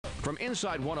From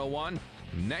Inside 101,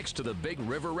 next to the Big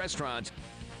River Restaurant,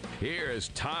 here's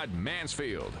Todd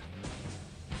Mansfield.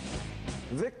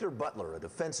 Victor Butler, a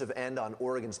defensive end on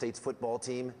Oregon State's football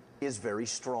team, is very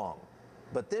strong.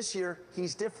 But this year,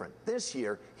 he's different. This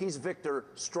year, he's Victor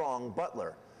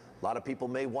Strong-Butler. A lot of people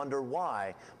may wonder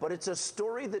why, but it's a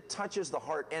story that touches the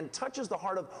heart and touches the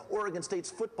heart of Oregon State's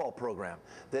football program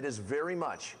that is very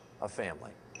much a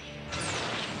family.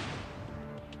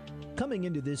 Coming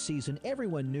into this season,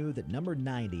 everyone knew that number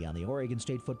 90 on the Oregon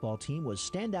State football team was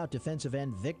standout defensive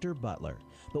end Victor Butler.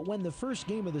 But when the first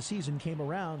game of the season came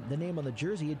around, the name on the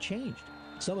jersey had changed.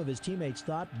 Some of his teammates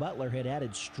thought Butler had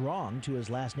added Strong to his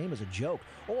last name as a joke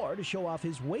or to show off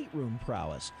his weight room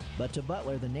prowess. But to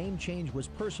Butler, the name change was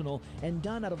personal and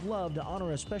done out of love to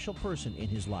honor a special person in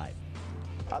his life.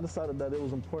 I decided that it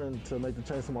was important to make the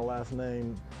change to my last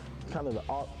name, kind of to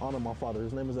honor my father.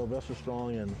 His name is Sylvester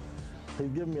Strong, and he's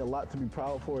given me a lot to be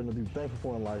proud for and to be thankful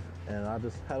for in life. And I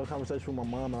just had a conversation with my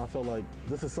mom, and I felt like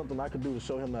this is something I could do to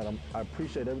show him that I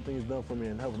appreciate everything he's done for me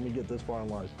and helping me get this far in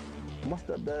life. My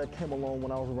stepdad came along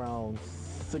when I was around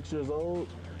 6 years old,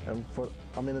 and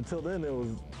until then it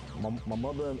was my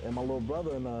mother and my little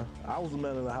brother, and I was the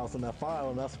man in the house in that file,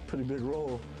 and that's a pretty big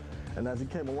role. And as he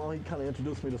came along, he kind of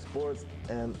introduced me to sports,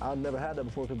 and I never had that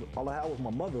before because all I had was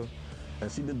my mother,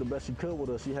 and she did the best she could with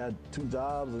us. She had 2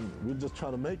 jobs, and we were just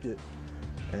trying to make it.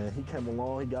 And he came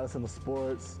along, he got us into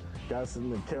sports, got us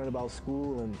into caring about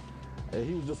school, and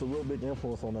he was just a real big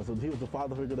influence on us. He was the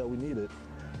father figure that we needed,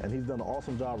 and he's done an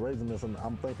awesome job raising us, and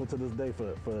I'm thankful to this day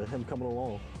for him coming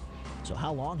along. So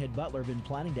how long had Butler been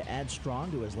planning to add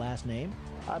Strong to his last name?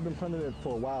 I've been planning it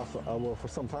for a while, well, for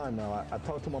some time now. I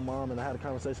talked to my mom, and I had a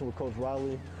conversation with Coach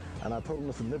Riley, and I told him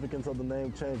the significance of the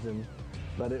name changing.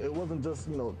 But it wasn't just,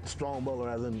 Strong Butler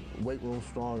as in weight room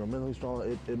strong or mentally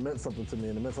strong. It meant something to me,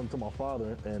 and it meant something to my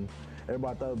father, and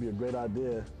everybody thought it would be a great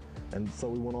idea, and so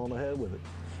we went on ahead with it.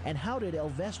 And how did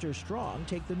Sylvester Strong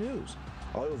take the news?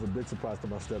 Oh, it was a big surprise to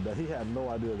my stepdad. He had no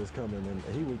idea it was coming,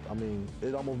 and he was,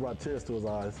 it almost brought tears to his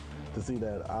eyes to see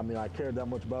that, I cared that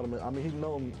much about him. He'd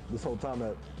known this whole time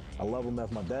that I love him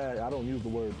as my dad. I don't use the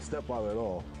word stepfather at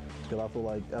all, because I feel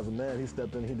like as a man, he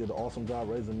stepped in, he did an awesome job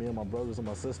raising me and my brothers and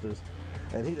my sisters.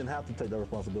 And he didn't have to take that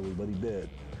responsibility, but he did.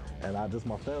 And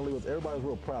my family everybody was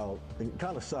real proud and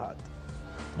kind of shocked.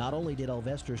 Not only did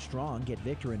Sylvester Strong get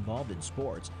Victor involved in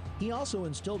sports, he also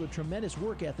instilled a tremendous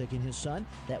work ethic in his son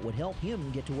that would help him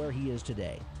get to where he is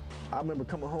today. I remember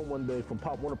coming home one day from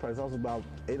Pop Warner practice. I was about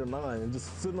 8 or 9 and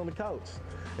just sitting on the couch.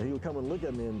 And he would come and look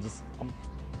at me and he's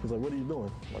like, "What are you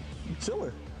doing?" I'm like, "I'm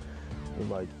chilling." He's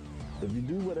like, "If you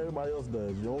do what everybody else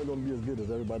does, you're only going to be as good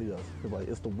as everybody else." It's like,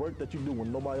 it's the work that you do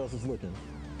when nobody else is looking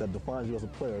that defines you as a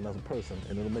player and as a person,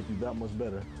 and it'll make you that much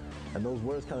better. And those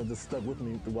words kind of just stuck with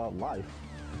me throughout life.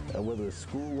 And whether it's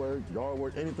schoolwork, yard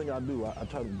work, anything I do, I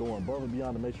try to go above and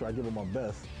beyond to make sure I give it my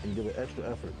best and give it extra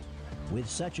effort. With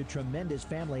such a tremendous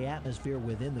family atmosphere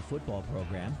within the football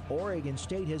program, Oregon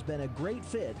State has been a great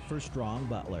fit for Strong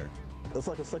Butler. It's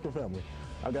like a second family.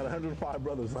 I've got 105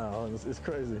 brothers now, and it's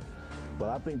crazy. But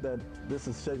I think that this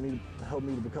has helped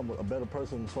me to become a better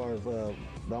person as far as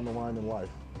down the line in life.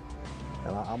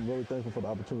 And I'm really thankful for the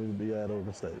opportunity to be at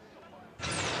Oregon State.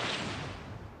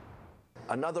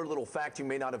 Another little fact you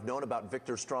may not have known about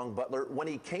Victor Strong-Butler, when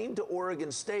he came to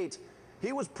Oregon State,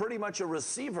 he was pretty much a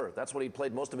receiver. That's what he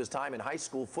played most of his time in high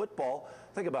school football.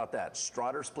 Think about that.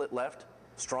 Strotter split left,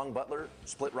 Strong-Butler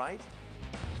split right.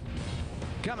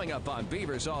 Coming up on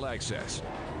Beavers All Access.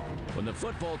 When the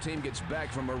football team gets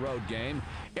back from a road game,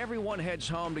 everyone heads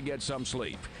home to get some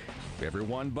sleep.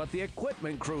 Everyone but the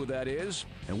equipment crew, that is.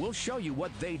 And we'll show you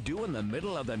what they do in the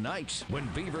middle of the night when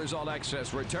Beavers All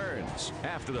Access returns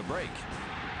after the break.